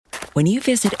When you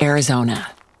visit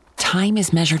Arizona, time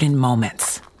is measured in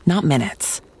moments, not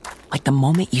minutes. Like the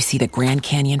moment you see the Grand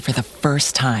Canyon for the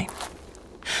first time.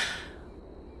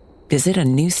 Visit a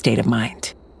new state of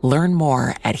mind. Learn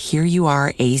more at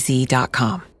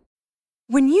hereyouareaz.com.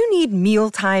 When you need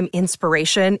mealtime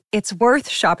inspiration, it's worth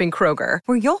shopping Kroger,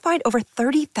 where you'll find over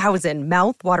 30,000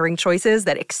 mouth-watering choices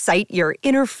that excite your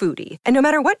inner foodie. And no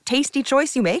matter what tasty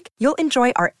choice you make, you'll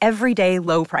enjoy our everyday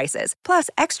low prices, plus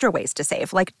extra ways to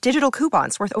save, like digital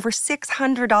coupons worth over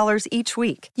 $600 each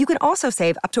week. You can also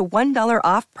save up to $1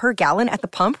 off per gallon at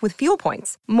the pump with fuel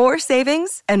points. More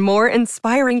savings and more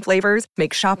inspiring flavors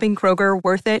make shopping Kroger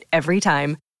worth it every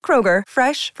time. Kroger,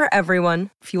 fresh for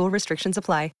everyone. Fuel restrictions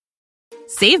apply.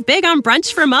 Save big on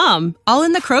brunch for mom, all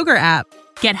in the Kroger app.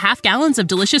 Get half gallons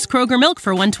of delicious Kroger milk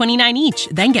for $1.29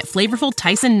 each. Then get flavorful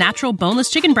Tyson natural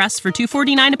boneless chicken breasts for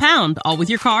 $2.49 a pound, all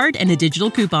with your card and a digital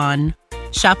coupon.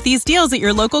 Shop these deals at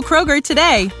your local Kroger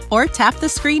today, or tap the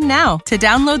screen now to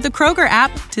download the Kroger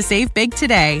app to save big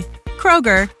today.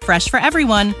 Kroger, fresh for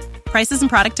everyone. Prices and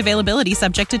product availability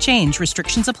subject to change.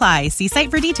 Restrictions apply. See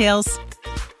site for details.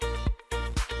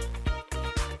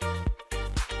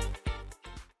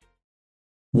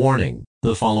 Warning,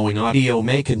 the following audio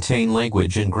may contain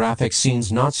language and graphic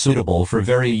scenes not suitable for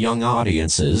very young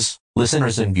audiences.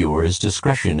 Listeners and viewers'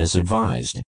 discretion is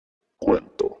advised.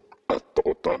 Kwento at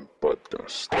Takutan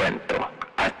Podcast. Kwento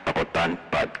at Takutan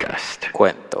Podcast.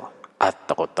 Kwento at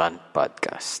Takutan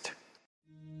Podcast.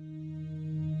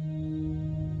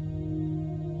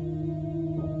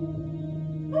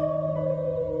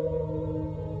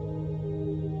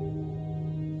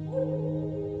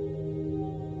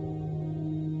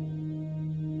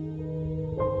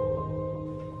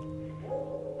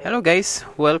 Hello guys,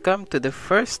 welcome to the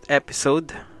first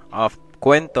episode of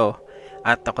Kwento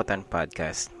at Takutan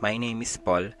Podcast. My name is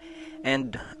Paul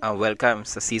and welcome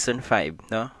sa Season 5,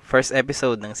 no? First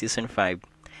episode ng Season 5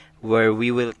 where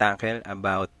we will tackle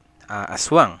about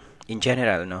aswang in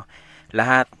general, no?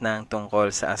 Lahat ng tungkol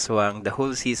sa aswang, the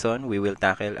whole season, we will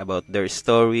tackle about their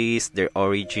stories, their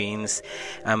origins,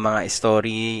 ang mga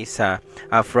story sa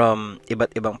from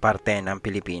iba't ibang parte ng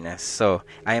Pilipinas. So,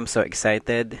 I am so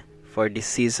excited for this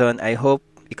season. I hope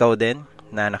ikaw din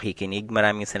na nakikinig.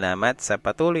 Maraming salamat sa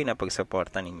patuloy na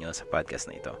pagsuporta ninyo sa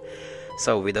podcast na ito.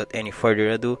 So, without any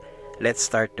further ado, let's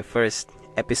start the first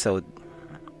episode.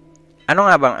 Ano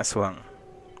nga bang aswang?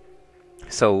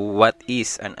 So, what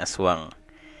is an aswang?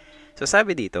 So,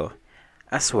 sabi dito,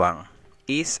 aswang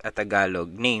is a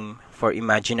Tagalog name for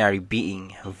imaginary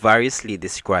being variously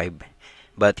described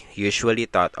but usually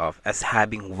thought of as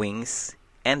having wings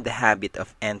and the habit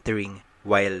of entering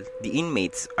while the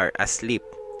inmates are asleep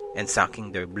and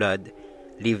sucking their blood,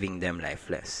 leaving them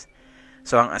lifeless.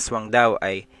 So, ang aswang daw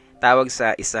ay tawag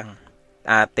sa isang,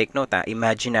 take note,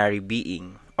 imaginary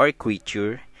being or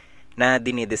creature na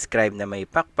dinidescribe na may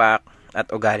pakpak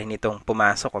at ugali nitong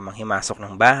pumasok o manghimasok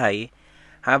ng bahay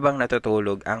habang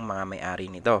natutulog ang mga may-ari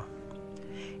nito.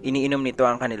 Iniinom nito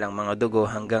ang kanilang mga dugo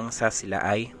hanggang sa sila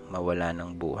ay mawala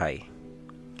ng buhay.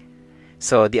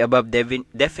 So, the above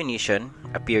definition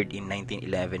appeared in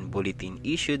 1911 bulletin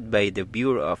issued by the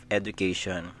Bureau of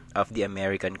Education of the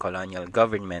American colonial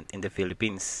government in the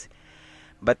Philippines.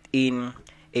 But in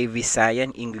a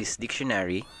Visayan English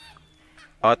dictionary,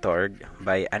 authored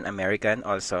by an American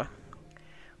also,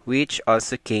 which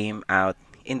also came out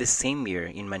in the same year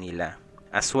in Manila,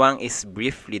 aswang is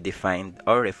briefly defined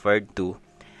or referred to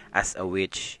as a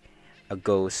witch, a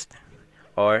ghost,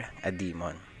 or a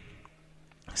demon.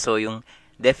 So, yung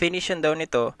definition daw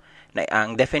nito,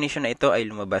 ang definition na ito ay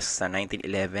lumabas sa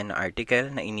 1911 na article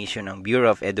na inisyu ng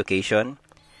Bureau of Education.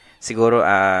 Siguro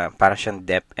para siyang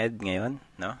DepEd ngayon,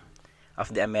 no?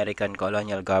 Of the American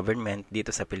colonial government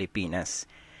dito sa Pilipinas.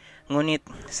 Ngunit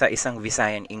sa isang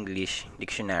Visayan English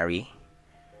dictionary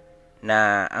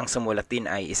na ang sumulat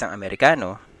din ay isang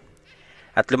Amerikano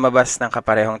at lumabas ng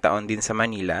kaparehong taon din sa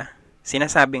Manila,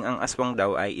 sinasabing ang aswang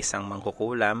daw ay isang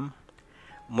mangkukulam,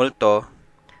 multo,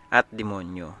 at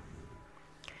demonyo.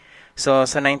 So,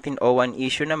 sa 1901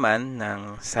 issue naman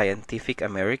ng Scientific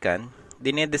American,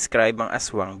 dinedescribe ang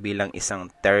aswang bilang isang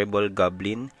terrible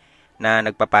goblin na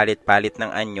nagpapalit-palit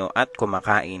ng anyo at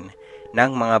kumakain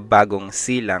ng mga bagong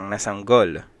silang na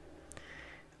sanggol.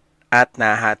 At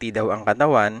nahati daw ang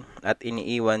katawan at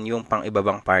iniiwan yung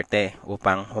pang-ibabang parte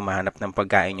upang humahanap ng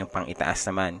pagkain yung pang-itaas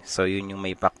naman. So, yun yung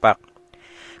may pakpak.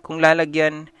 Kung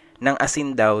lalagyan ng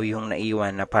asin daw yung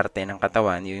naiwan na parte ng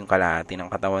katawan, yung kalahati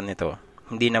ng katawan nito,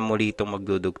 hindi na muli itong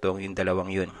magdudugtong yung dalawang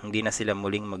yun. Hindi na sila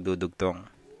muling magdudugtong.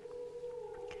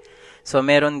 So,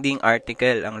 meron ding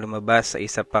article ang lumabas sa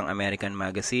isa pang American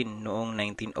magazine noong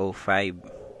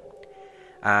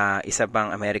 1905. Isa pang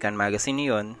American magazine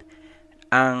yun.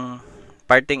 Ang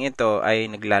parting ito ay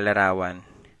naglalarawan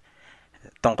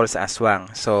tungkol sa aswang.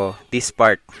 So, this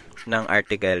part ng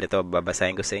article, ito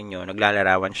babasahin ko sa inyo,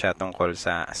 naglalarawan siya tungkol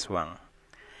sa aswang.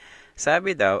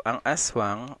 Sabi daw, ang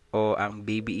aswang o ang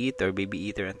baby eater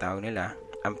ang tawag nila,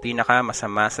 ang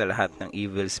pinakamasama sa lahat ng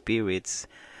evil spirits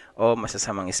o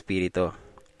masasamang espiritu.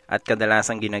 At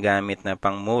kadalasang ginagamit na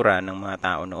pangmura ng mga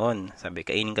tao noon. Sabi,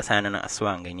 kainin ka sana ng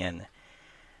aswang, ganyan.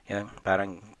 Yan,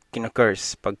 parang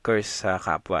kinukurse, pag-curse sa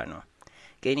kapwa, no?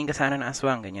 Kainin ka sana ng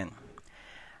aswang, ganyan.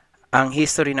 Ang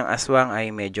history ng aswang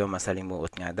ay medyo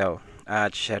masalimuot nga daw.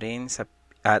 At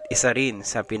isa rin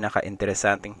sa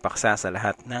pinaka-interesanting paksa sa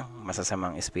lahat ng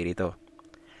masasamang espiritu.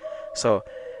 So,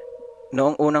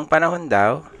 noong unang panahon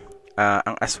daw,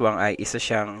 ang aswang ay isa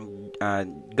siyang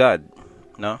god,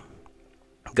 no?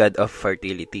 God of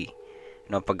fertility,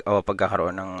 no?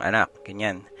 Pagkakaroon ng anak,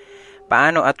 ganyan.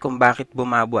 Paano at kung bakit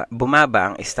bumaba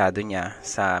ang estado niya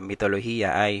sa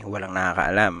mitolohiya ay walang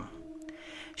nakakaalam.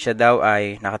 Siya daw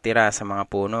ay nakatira sa mga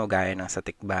puno gaya ng sa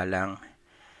tikbalang.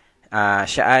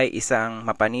 Siya ay isang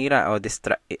mapanira o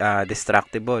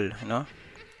destructible, no?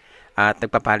 At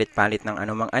nagpapalit-palit ng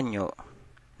anumang anyo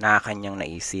na kanyang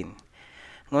naisin.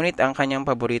 Ngunit ang kanyang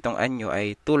paboritong anyo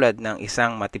ay tulad ng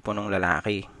isang matipunong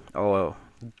lalaki o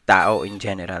tao in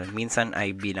general. Minsan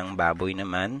ay bilang baboy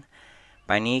naman,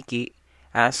 paniki,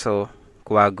 aso,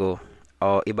 kwago,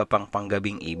 o iba pang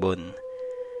panggabing ibon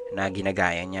na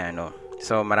ginagaya niya, no?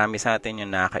 So, marami sa atin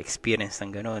yung nakaka-experience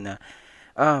ng gano'n na,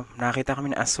 nakita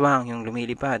kami ng aswang, yung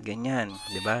lumilipad, ganyan,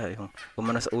 diba? Yung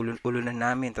umano sa ulunan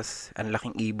namin, tas ang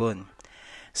laking ibon.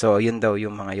 So, yun daw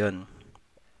yung mga yun.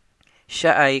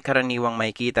 Siya ay karaniwang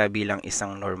makikita bilang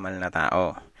isang normal na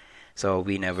tao. So,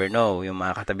 we never know. Yung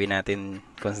mga katabi natin,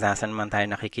 kung saan man tayo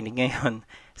nakikinig ngayon,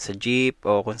 sa jeep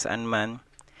o kung saan man,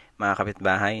 mga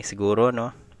kapitbahay, siguro,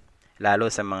 no? Lalo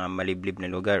sa mga maliblib na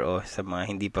lugar o sa mga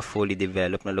hindi pa fully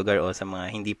developed na lugar o sa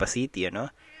mga hindi pa city, ano?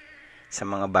 Sa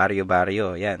mga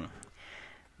baryo-baryo, yan.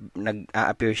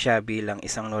 Nag-a-appear siya bilang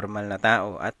isang normal na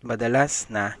tao at madalas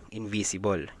na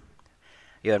invisible.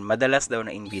 Yun, madalas daw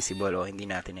na invisible o hindi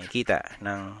natin nakikita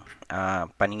ng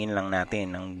paningin lang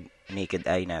natin, ng naked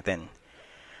eye natin.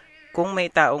 Kung may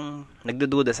taong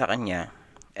nagdududa sa kanya,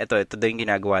 ito daw yung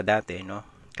ginagawa dati, no?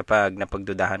 Kapag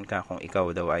napagdudahan ka kung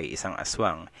ikaw daw ay isang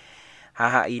aswang,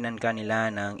 hahainan ka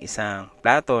nila ng isang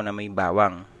plato na may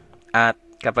bawang. At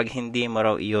kapag hindi mo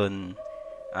raw iyon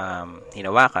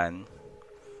hinawakan,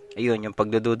 ayun, yung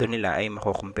pagdududo nila ay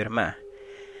makukumpirma.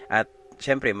 At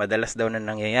syempre, madalas daw na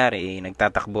nangyayari,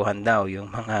 nagtatakbuhan daw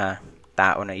yung mga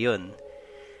tao na yun.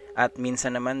 At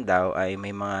minsan naman daw ay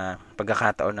may mga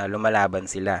pagkakataon na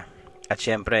lumalaban sila. At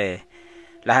syempre,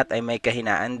 lahat ay may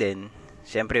kahinaan din.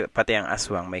 Syempre, pati ang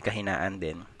aswang may kahinaan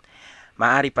din.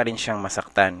 Maaari pa rin siyang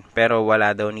masaktan, pero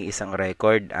wala daw ni isang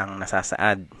record ang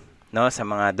nasasaad, no? Sa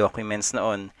mga documents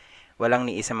noon, walang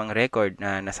ni isang record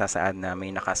na nasasaad na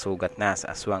may nakasugat na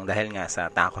sa aswang dahil nga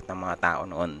sa takot ng mga tao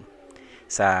noon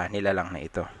sa nilalang na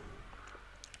ito.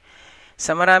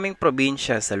 Sa maraming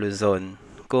probinsya sa Luzon,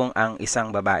 kung ang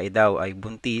isang babae daw ay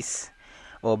buntis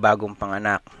o bagong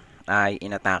panganak ay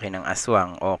inatake ng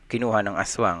aswang o kinuha ng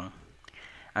aswang,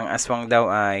 ang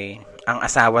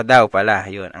asawa daw pala,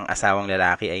 yun, ang asawang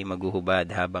lalaki ay maghuhubad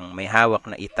habang may hawak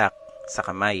na itak sa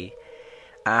kamay.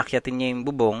 Aakyatin niya yung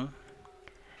bubong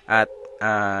at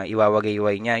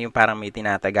iwawagayway niya, yung parang may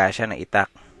tinataga siya na itak,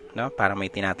 no? Parang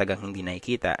may tinatagang hindi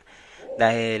nakikita.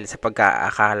 Dahil sa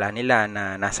pagkaakala nila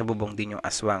na nasa bubong din yung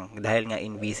aswang, dahil nga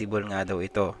invisible nga daw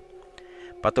ito.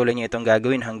 Patuloy niya itong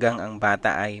gagawin hanggang ang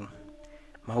bata ay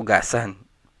mahugasan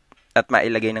at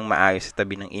mailagay ng maayos sa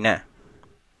tabi ng ina.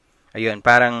 Ayun,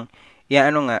 parang,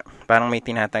 parang may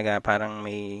tinataga, parang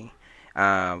may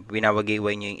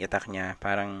winawagayway niya yung itak niya.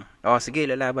 Parang, sige,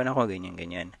 lalaban ako,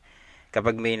 ganyan.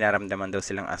 Kapag may naramdaman daw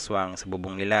silang aswang sa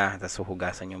bubong nila, tapos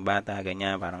huhugasan yung bata,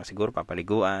 ganyan, parang siguro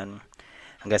papaliguan.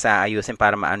 Hanggang sa ayusin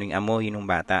para maano yung amoy ng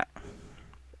bata.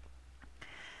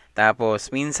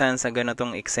 Tapos, minsan sa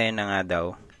ganitong eksena nga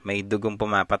daw, may dugong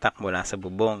pumapatak mula sa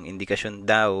bubong. Indikasyon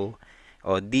daw,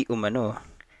 o di umano,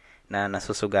 na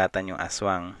nasusugatan yung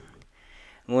aswang.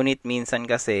 Ngunit minsan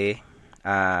kasi,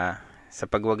 sa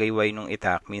pagwagayway ng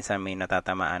itak, minsan may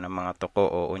natatamaan ng mga tuko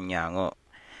o unyango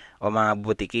o mga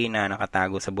butiki na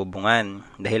nakatago sa bubungan,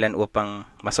 dahilan upang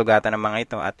masugatan ng mga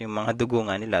ito at yung mga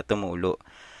dugungan nila tumulo.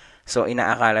 So,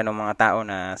 inaakala ng mga tao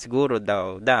na siguro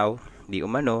daw, di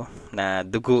umano, na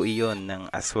dugo iyon ng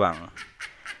aswang.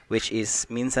 Which is,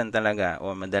 minsan talaga,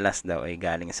 o madalas daw, ay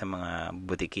galing sa mga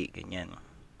butiki, ganyan.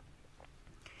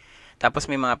 Tapos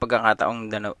may mga pagkakataong,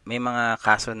 may mga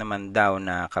kaso naman daw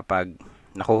na kapag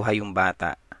nakuha yung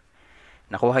bata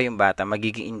nakuha yung bata,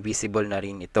 magiging invisible na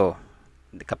rin ito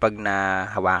kapag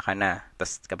nahawakan na.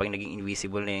 Tapos kapag naging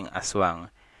invisible na yung aswang,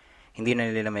 hindi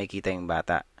na nila makikita yung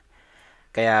bata.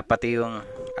 Kaya pati yung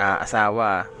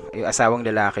yung asawang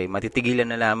lalaki,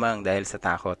 matitigilan na lamang dahil sa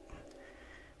takot.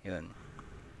 Yun.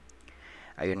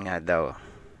 Ayun nga daw.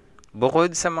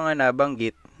 Bukod sa mga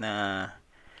nabanggit na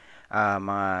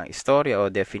mga istorya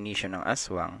o definition ng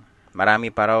aswang,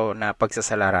 marami pa raw na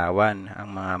pagsasalarawan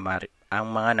ang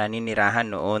mga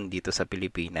naninirahan noon dito sa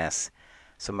Pilipinas.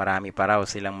 So marami pa raw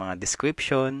silang mga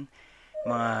description,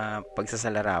 mga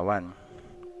pagsasalarawan.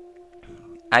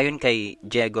 Ayon kay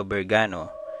Diego Bergano,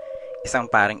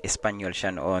 isang paring Espanyol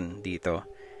siya noon dito,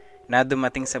 na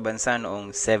dumating sa bansa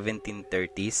noong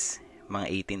 1730s, mga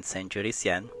 18th centuries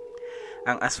yan.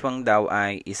 Ang aswang daw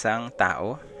ay isang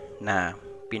tao na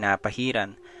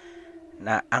pinapahiran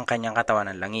na ang kanyang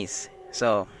katawan ng langis.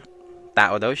 So,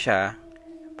 tao daw siya,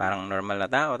 parang normal na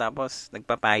tao, tapos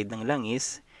nagpapahid ng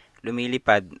langis,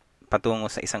 lumilipad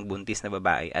patungo sa isang buntis na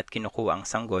babae at kinukuha ang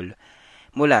sanggol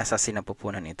mula sa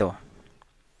sinapupunan ito.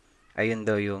 Ayun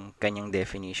daw yung kanyang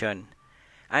definition.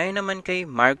 Ayon naman kay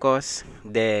Marcos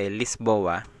de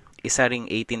Lisboa, isa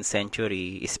ring 18th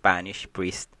century Spanish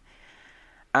priest,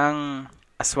 ang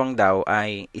aswang daw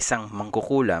ay isang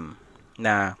mangkukulam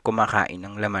na kumakain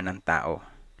ng laman ng tao.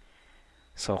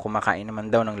 So, kumakain naman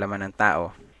daw ng laman ng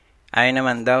tao. Ayon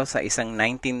naman daw sa isang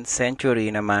 19th century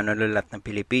na manunulat na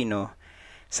Pilipino,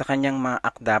 sa kanyang mga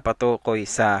akda patukoy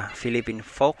sa Philippine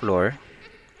folklore,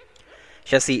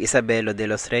 siya si Isabelo de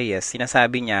los Reyes,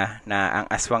 sinasabi niya na ang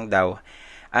aswang daw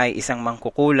ay isang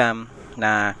mangkukulam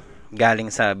na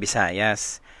galing sa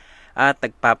Visayas at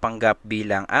nagpapanggap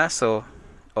bilang aso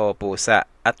o pusa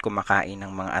at kumakain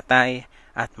ng mga atay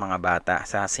at mga bata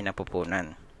sa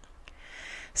sinapupunan.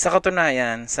 Sa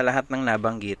katunayan, sa lahat ng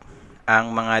nabanggit,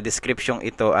 ang mga deskripsyong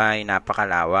ito ay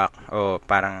napakalawak o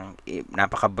parang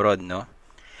napaka-broad, no?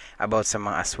 About sa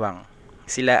mga aswang.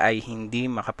 Sila ay hindi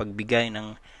makapagbigay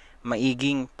ng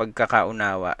maiging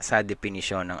pagkakaunawa sa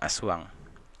definisyon ng aswang.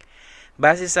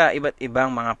 Base sa iba't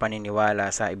ibang mga paniniwala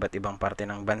sa iba't ibang parte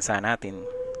ng bansa natin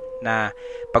na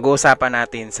pag-uusapan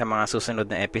natin sa mga susunod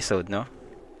na episode, no?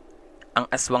 Ang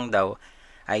aswang daw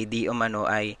ay di umano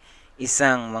ay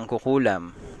isang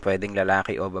mangkukulam, pwedeng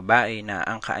lalaki o babae na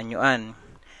ang kaanyuan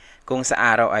kung sa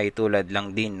araw ay tulad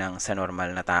lang din ng sa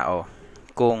normal na tao.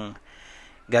 Kung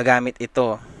gagamit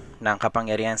ito ng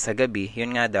kapangyarihan sa gabi,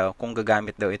 yun nga daw, kung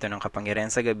gagamit daw ito ng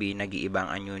kapangyarihan sa gabi, nag-iibang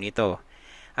anyo nito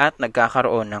at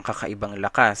nagkakaroon ng kakaibang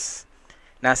lakas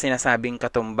na sinasabing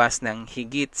katumbas ng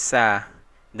higit sa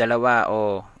 2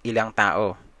 o ilang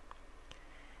tao.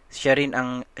 Siya rin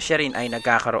ay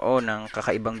nagkakaroon ng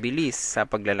kakaibang bilis sa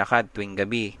paglalakad tuwing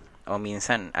gabi o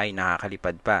minsan ay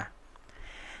nakakalipad pa.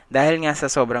 Dahil nga sa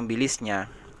sobrang bilis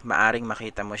niya, maaring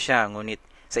makita mo siya ngunit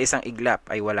sa isang iglap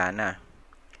ay wala na.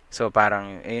 So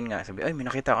parang, ayun nga, sabi, ay may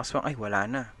nakita ako aswang, ay wala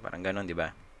na. Parang ganun, di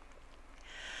ba?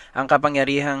 Ang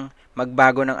kapangyarihang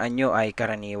magbago ng anyo ay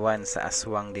karaniwan sa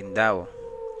aswang din daw.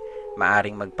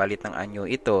 Maaring magpalit ng anyo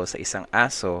ito sa isang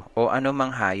aso o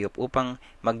anumang hayop upang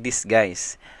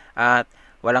mag-disguise at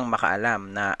walang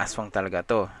makaalam na aswang talaga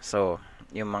to. So,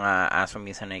 yung mga aso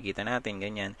minsan nakikita natin,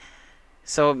 ganyan.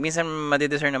 So, minsan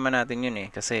madidiscern naman natin yun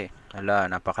kasi,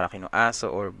 napakalaki ng aso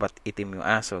or ba't itim yung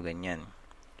aso, ganyan.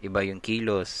 Iba yung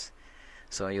kilos.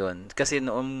 So, yun. Kasi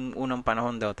noong unang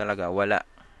panahon daw talaga, wala.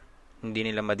 Hindi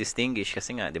nila ma-distinguish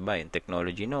kasi nga, di ba, yung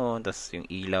technology noon, tas yung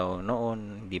ilaw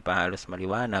noon, hindi pa halos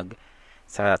maliwanag.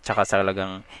 Tsaka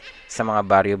talagang sa mga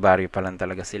baryo-baryo pa lang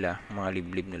talaga sila, mga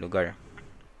liblib na lugar.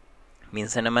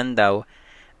 Minsan naman daw,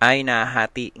 ay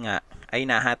nahati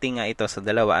nga ito sa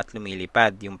 2 at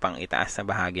lumilipad yung pang-itaas na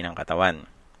bahagi ng katawan.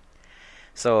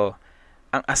 So,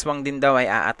 ang aswang din daw ay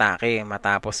aatake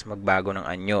matapos magbago ng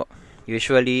anyo.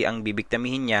 Usually, ang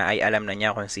bibiktamihin niya ay alam na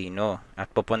niya kung sino at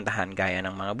pupuntahan gaya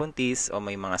ng mga buntis o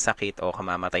may mga sakit o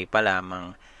kamamatay pa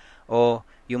lamang o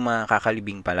yung mga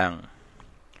kakalibing pa lang.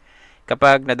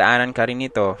 Kapag nadaanan ka rin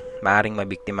ito, maaaring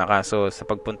mabiktima ka. So, sa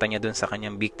pagpunta niya dun sa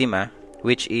kanyang biktima,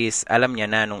 which is alam niya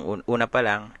na nung una pa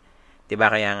lang, diba,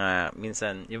 kaya nga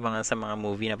minsan, yung mga sa mga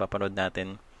movie na papanood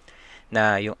natin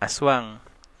na yung aswang,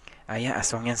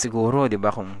 aswang yan siguro, 'di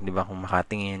ba kung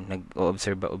makatingin,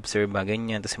 nag-observe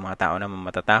ganyan, tapos yung mga tao naman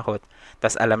matatakot,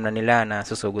 tapos alam na nila na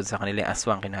susugod sa kanila yung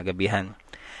aswang kinagabihan.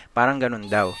 Parang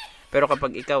ganun daw. Pero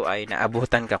kapag ikaw ay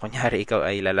naabutan ka, kunyari ikaw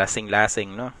ay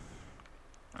lalasing-lasing, no?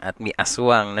 At may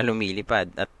aswang na lumilipad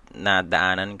at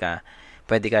nadaanan ka,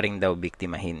 pwede ka ring daw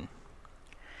biktimahin.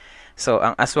 So,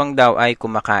 ang aswang daw ay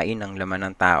kumakain ng laman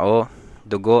ng tao,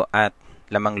 dugo at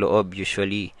lamang loob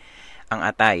usually. Ang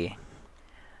atay,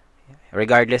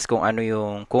 regardless kung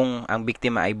ang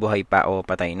biktima ay buhay pa o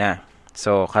patay na.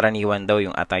 So karaniwan daw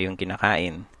yung ata yung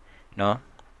kinakain, no?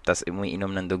 Tas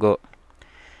umiinom ng dugo.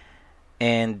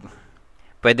 And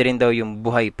pwede rin daw yung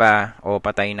buhay pa o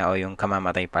patay na o yung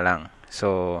kamamatay pa lang.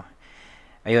 So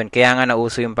ayun, kaya nga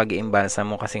nauso yung pag-iimbalsa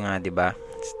mo kasi nga 'di ba?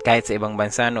 Kahit sa ibang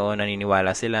bansa noon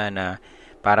naniniwala sila na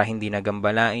para hindi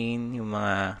nagambalain yung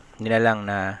mga nilalang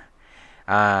na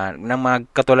ng mga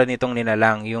katulad nitong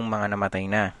nilalang yung mga namatay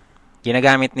na.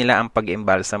 Ginagamit nila ang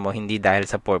pag-imbalsa mo hindi dahil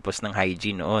sa purpose ng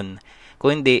hygiene noon,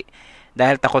 kundi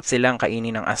dahil takot silang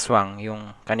kainin ng aswang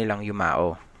yung kanilang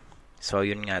yumao. So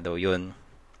yun nga daw yun.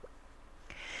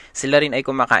 Sila rin ay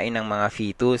kumakain ng mga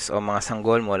fetus o mga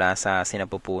sanggol mula sa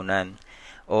sinapupunan.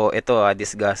 O ito,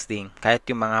 disgusting. Kahit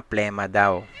yung mga plema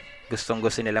daw.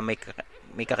 Gustong-gusto nila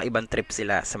may kakaibang trip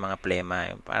sila sa mga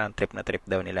plema. Parang trip na trip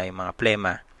daw nila yung mga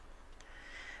plema.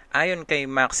 Ayon kay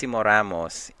Maximo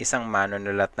Ramos, isang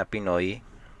manunulat na Pinoy,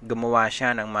 gumawa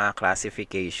siya ng mga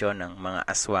classification ng mga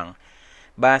aswang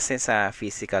base sa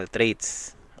physical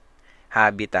traits,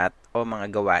 habitat o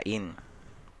mga gawain.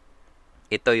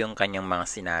 Ito yung kanyang mga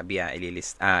sinabi.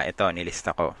 Ito,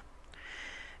 nilista ko.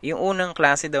 Yung unang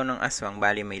klase daw ng aswang,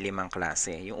 bali may 5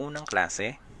 klase. Yung unang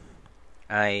klase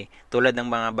ay tulad ng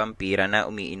mga vampira na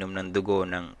umiinom ng dugo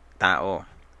ng tao.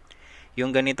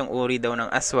 Yung ganitong uri daw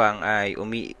ng aswang ay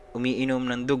umiinom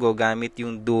ng dugo gamit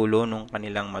yung dulo ng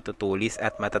kanilang matutulis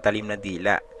at matatalim na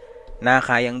dila na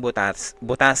kayang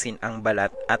butasin ang balat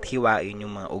at hiwain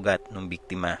yung mga ugat ng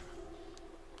biktima.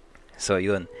 So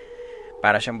yun,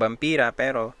 para siyang vampira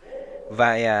pero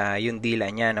via yung dila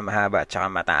niya na mahaba at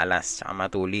saka matalas, saka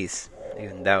matulis.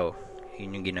 Ayun daw.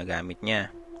 Yun yung ginagamit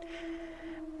niya.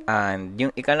 And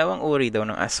yung ikalawang uri daw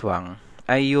ng aswang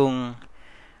ay yung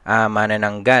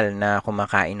manananggal na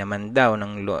kumakain naman daw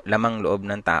ng lamang loob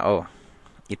ng tao.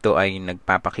 Ito ay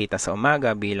nagpapakita sa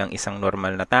umaga bilang isang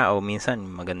normal na tao, minsan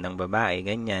magandang babae,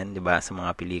 ganyan, 'di ba, sa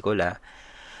mga pelikula.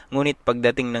 Ngunit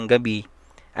pagdating ng gabi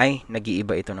ay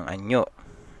nag-iiba ito ng anyo.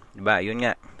 Diba? Yun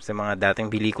nga, sa mga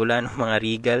dating pelikula ng mga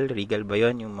regal ba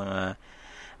yun? Yung mga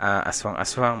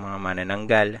aswang-aswang, mga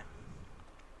manananggal.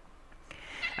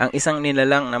 Ang isang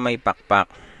nilalang na may pakpak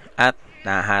at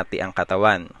nahati ang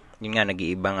katawan. Yun nga,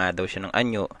 nag-iiba nga daw siya ng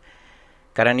anyo.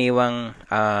 Karaniwang,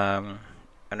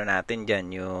 natin dyan,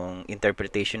 yung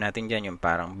interpretation natin dyan, yung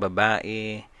parang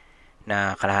babae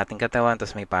na kalahating katawan,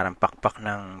 tapos may parang pakpak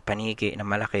ng paniki na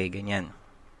malaki, ganyan.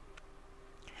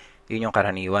 Yun yung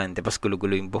karaniwan. Tapos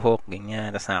gulo-gulo yung buhok,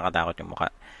 ganyan. Tapos nakakatakot yung mukha.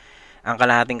 Ang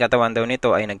kalahating katawan daw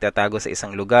nito ay nagtatago sa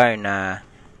isang lugar na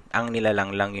ang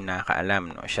nilalang lang yung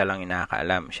nakakaalam. No? Siya lang yung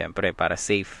nakakaalam. Siyempre, para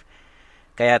safe.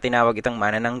 Kaya tinawag itong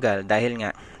manananggal dahil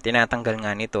nga tinatanggal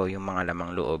nga nito yung mga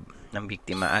lamang loob ng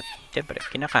biktima at siyempre,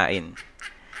 kinakain.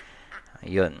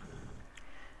 Ayun.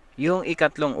 Yung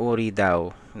ikatlong uri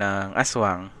daw ng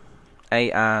aswang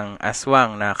ay ang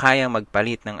aswang na kayang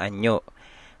magpalit ng anyo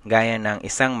gaya ng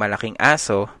isang malaking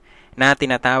aso na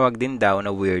tinatawag din daw na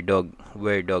weird dog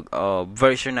o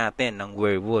version natin ng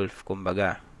werewolf,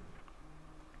 kumbaga.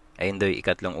 Ayun daw yung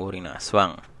ikatlong uri ng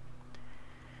aswang.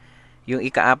 Yung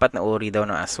ikaapat na uri daw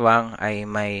ng aswang ay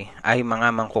mga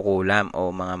mangkukulam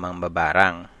o mga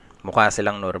mangbabarang. Mukha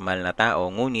silang normal na tao,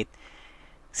 ngunit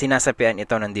sinasapian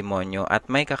ito ng demonyo at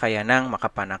may kakayanang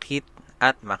makapanakit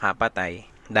at makapatay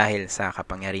dahil sa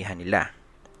kapangyarihan nila.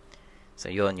 So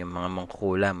yun, yung mga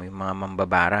mangkukulam, yung mga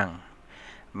mambabarang.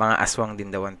 Mga aswang din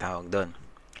daw ang tawag doon.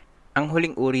 Ang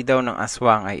huling uri daw ng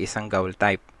aswang ay isang gaul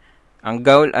type. Ang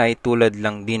gaul ay tulad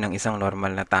lang din ng isang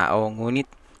normal na tao, ngunit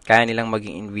kaya nilang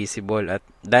maging invisible at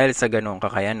dahil sa ganoong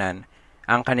kakayanan,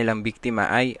 ang kanilang biktima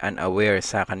ay unaware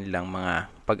sa kanilang mga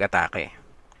pag-atake.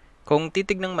 Kung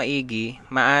titignang maigi,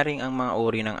 maaring ang mga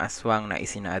uri ng aswang na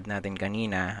isinaad natin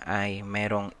kanina ay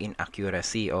merong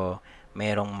inaccuracy o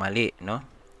merong mali, no?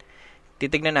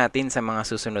 Titignan natin sa mga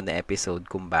susunod na episode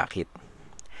kung bakit.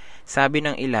 Sabi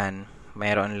ng ilan,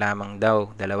 mayroon lamang daw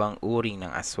 2 uri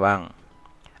ng aswang,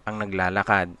 ang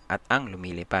naglalakad at ang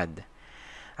lumilipad.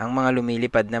 Ang mga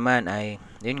lumilipad naman ay,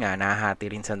 yun nga, nahati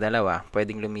rin sa 2.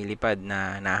 Pwedeng lumilipad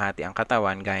na nahati ang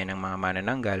katawan gaya ng mga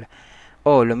manananggal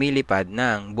o lumilipad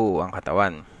ng buo ang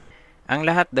katawan. Ang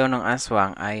lahat daw ng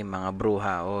aswang ay mga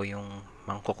bruha o yung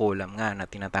mangkukulam nga na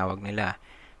tinatawag nila,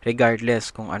 regardless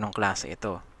kung anong klase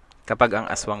ito. Kapag ang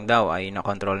aswang daw ay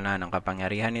nakontrol na ng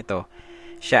kapangyarihan nito,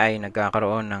 siya ay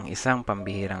nagkakaroon ng isang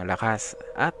pambihirang lakas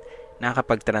at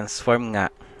nakapag-transform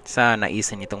nga sa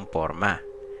naisin nitong forma.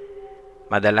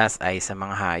 Madalas ay sa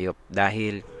mga hayop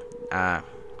dahil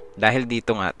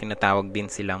dito nga tinatawag din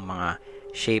silang mga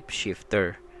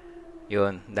shapeshifter.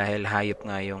 Yun, dahil hayop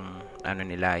nga yung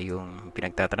yung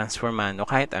pinagtatransforman o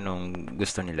kahit anong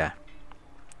gusto nila.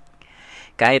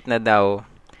 Kahit na daw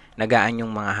nagaan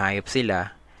yung mga hayop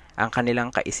sila, ang kanilang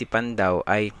kaisipan daw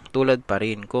ay tulad pa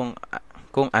rin kung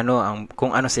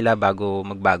ano sila bago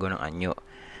magbago ng anyo.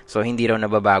 So hindi raw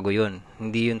nababago 'yun.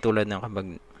 Hindi 'yun tulad ng kapag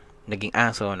naging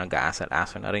aso,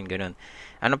 nag-aasal-aso na rin ganoon.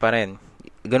 Ano pa rin?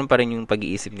 Ganoon pa rin yung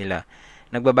pag-iisip nila.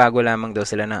 Nagbabago lamang daw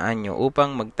sila ng anyo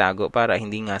upang magtago para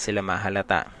hindi nga sila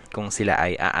mahalata kung sila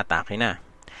ay aatake na.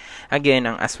 Again,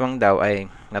 ang aswang daw ay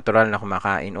natural na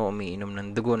kumakain o umiinom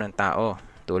ng dugo ng tao.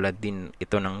 Tulad din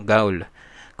ito ng gaul,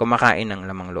 kumakain ng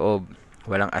lamang loob.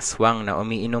 Walang aswang na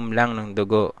umiinom lang ng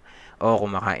dugo o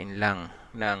kumakain lang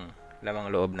ng lamang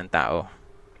loob ng tao.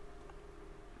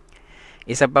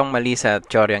 Isa pang mali sa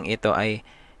teoryang ito ay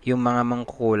yung mga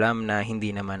mangkukulam na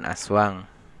hindi naman aswang.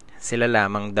 Sila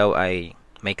lamang daw ay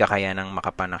may kakayanang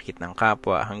makapanakit ng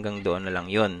kapwa, hanggang doon na lang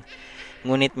yun.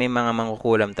 Ngunit may mga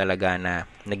mangkukulam talaga na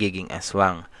nagiging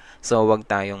aswang. So wag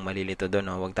tayong malilito doon,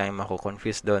 wag tayong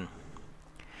mako-confuse doon.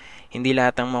 Hindi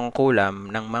lahat ng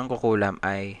mangkukulam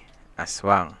ay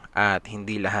aswang, at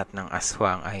hindi lahat ng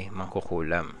aswang ay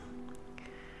mangkukulam.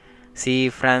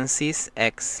 Si Francis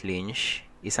X. Lynch,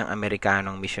 isang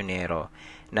Amerikanong misyonero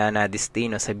na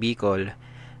nadistino sa Bicol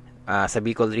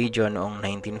region noong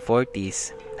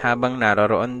 1940s, habang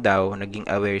naroroon daw, naging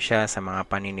aware siya sa mga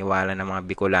paniniwala ng mga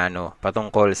Bicolano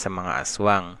patungkol sa mga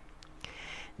aswang.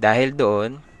 Dahil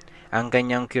doon, ang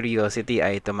kanyang curiosity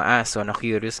ay tumaas, so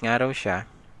na-curious nga raw siya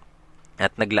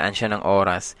at naglaan siya ng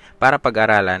oras para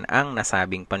pag-aralan ang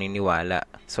nasabing paniniwala.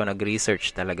 So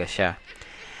nag-research talaga siya.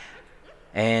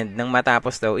 And nang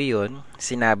matapos daw iyon,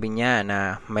 sinabi niya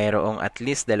na mayroong at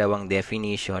least 2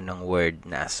 definition ng word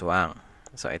na aswang.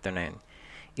 So ito na yun.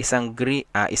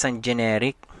 Isang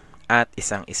generic at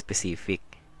isang specific.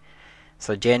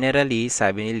 So generally,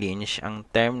 sabi ni Lynch, ang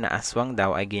term na aswang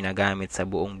daw ay ginagamit sa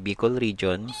buong Bicol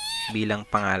region bilang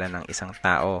pangalan ng isang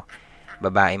tao,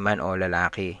 babae man o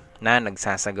lalaki, na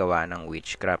nagsasagawa ng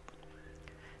witchcraft.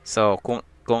 So kung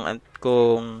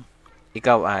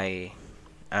ikaw ay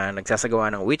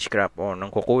nagsasagawa ng witchcraft o ng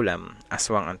kukulam,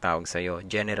 aswang ang tawag sa iyo.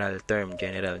 General term,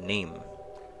 general name.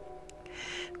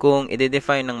 Kung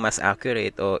i-define ng mas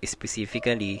accurate o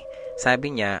specifically,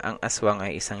 sabi niya, ang aswang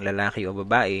ay isang lalaki o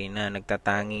babae na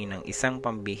nagtatangi ng isang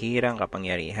pambihirang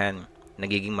kapangyarihan.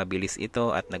 Nagiging mabilis ito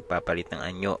at nagpapalit ng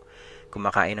anyo.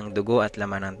 Kumakain ng dugo at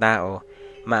laman ng tao.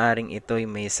 Maaring ito'y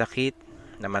may sakit,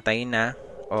 namatay na,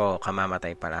 o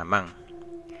kamamatay pa lamang.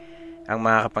 Ang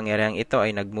mga kapangyarihang ito ay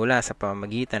nagmula sa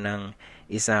pamamagitan ng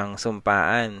isang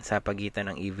sumpaan sa pagitan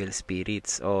ng evil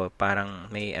spirits, o parang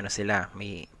may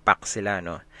may pact sila,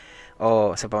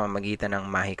 o sa pamamagitan ng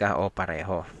mahika o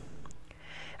pareho.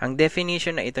 Ang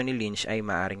definition na ito ni Lynch ay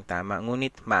maaring tama,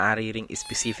 ngunit maari ring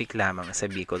specific lamang sa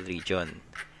Bicol region.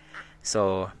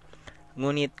 So,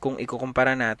 ngunit kung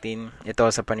ikukumpara natin ito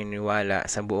sa paniniwala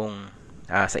sa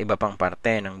sa iba pang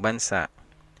parte ng bansa,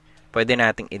 pwede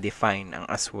nating i-define ang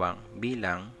aswang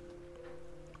bilang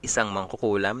isang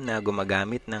mangkukulam na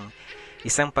gumagamit ng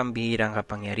isang pambihirang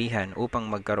kapangyarihan upang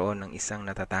magkaroon ng isang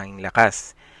natatanging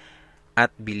lakas at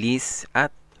bilis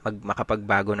at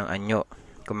makapagbago ng anyo,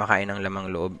 kumakain ng lamang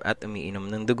loob at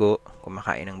umiinom ng dugo,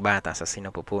 kumakain ng bata sa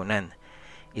sinapupunan.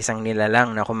 Isang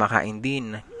nilalang na kumakain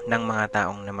din ng mga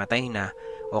taong namatay na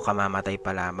o kamamatay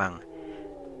pa lamang.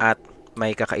 At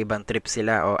may kakaibang trip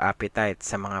sila o appetite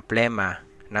sa mga plema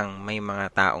ng may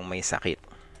mga taong may sakit.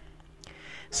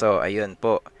 So, ayun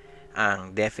po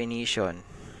ang definition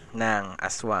ng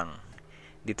aswang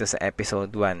dito sa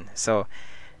episode 1. So,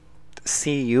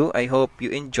 see you. I hope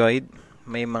you enjoyed.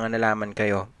 May mga nalaman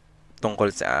kayo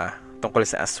tungkol sa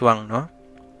aswang, no?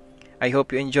 I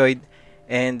hope you enjoyed.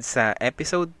 And sa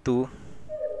episode 2,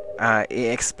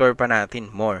 i-explore pa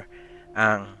natin more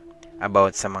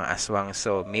about sa mga aswang.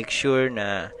 So, make sure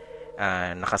na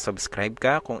nakasubscribe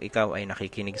ka kung ikaw ay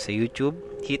nakikinig sa YouTube.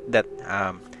 Hit that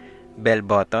bell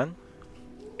button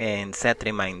and set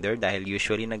reminder dahil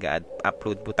usually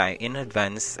nag-upload po tayo in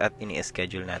advance at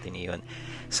ini-schedule natin iyon.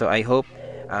 So, I hope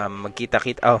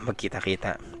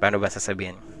magkita-kita. Paano ba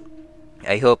sasabihin?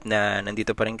 I hope na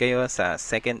nandito pa rin kayo sa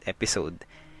second episode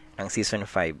ng Season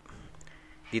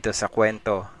 5 dito sa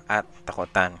Kwento at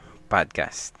Takutan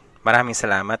Podcast. Maraming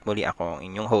salamat. Muli ako ang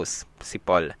inyong host, si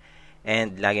Paul.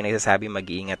 And lagi nagsasabi,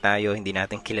 mag-iingat tayo. Hindi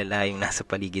natin kilala yung nasa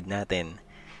paligid natin.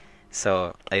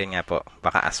 So, ayun nga po.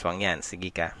 Baka aswang yan.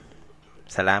 Sige ka.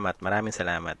 Salamat. Maraming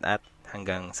salamat. At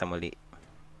hanggang sa muli.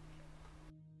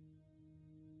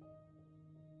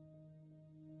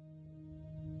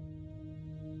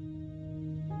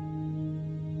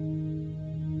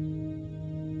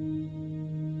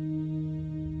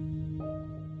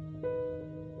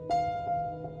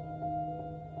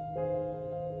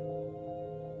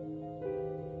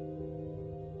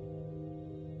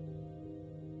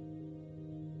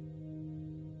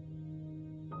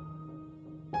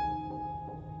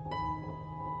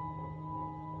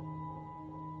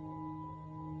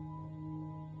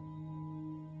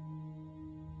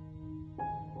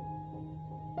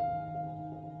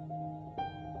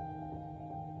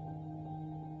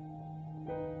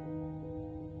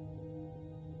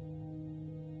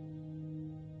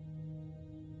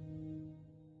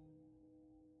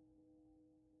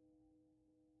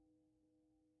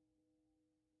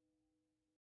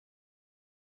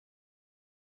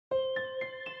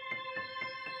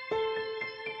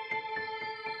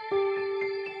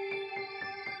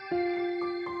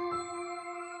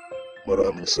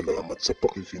 Maraming salamat sa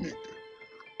pakikinig.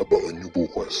 Abangan niyo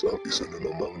bukas ang isa na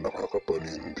namang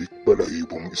nakakapanindig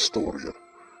balahibong istorya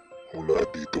mula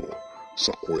dito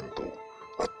sa Kwento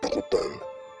at Takutan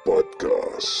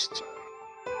Podcast.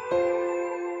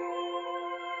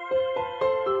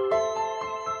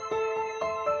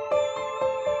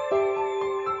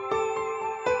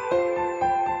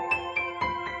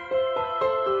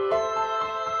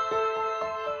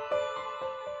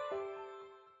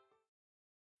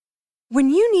 When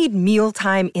you need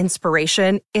mealtime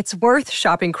inspiration, it's worth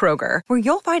shopping Kroger, where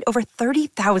you'll find over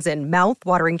 30,000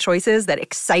 mouth-watering choices that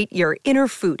excite your inner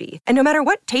foodie. And no matter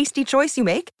what tasty choice you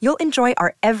make, you'll enjoy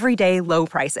our everyday low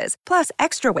prices, plus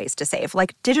extra ways to save,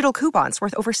 like digital coupons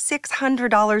worth over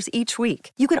 $600 each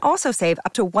week. You can also save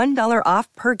up to $1 off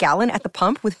per gallon at the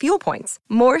pump with fuel points.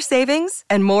 More savings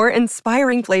and more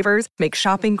inspiring flavors make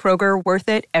shopping Kroger worth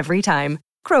it every time.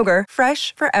 Kroger,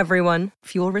 fresh for everyone.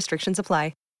 Fuel restrictions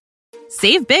apply.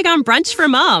 Save big on brunch for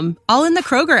mom, all in the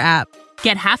Kroger app.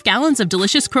 Get half gallons of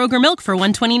delicious Kroger milk for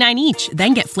 $1.29 each.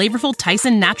 Then get flavorful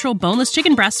Tyson natural boneless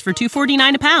chicken breasts for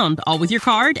 $2.49 a pound, all with your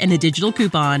card and a digital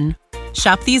coupon.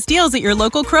 Shop these deals at your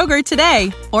local Kroger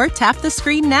today, or tap the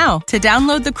screen now to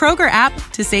download the Kroger app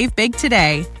to save big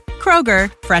today.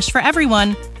 Kroger, fresh for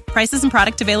everyone. Prices and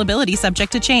product availability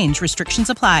subject to change. Restrictions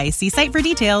apply. See site for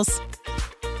details.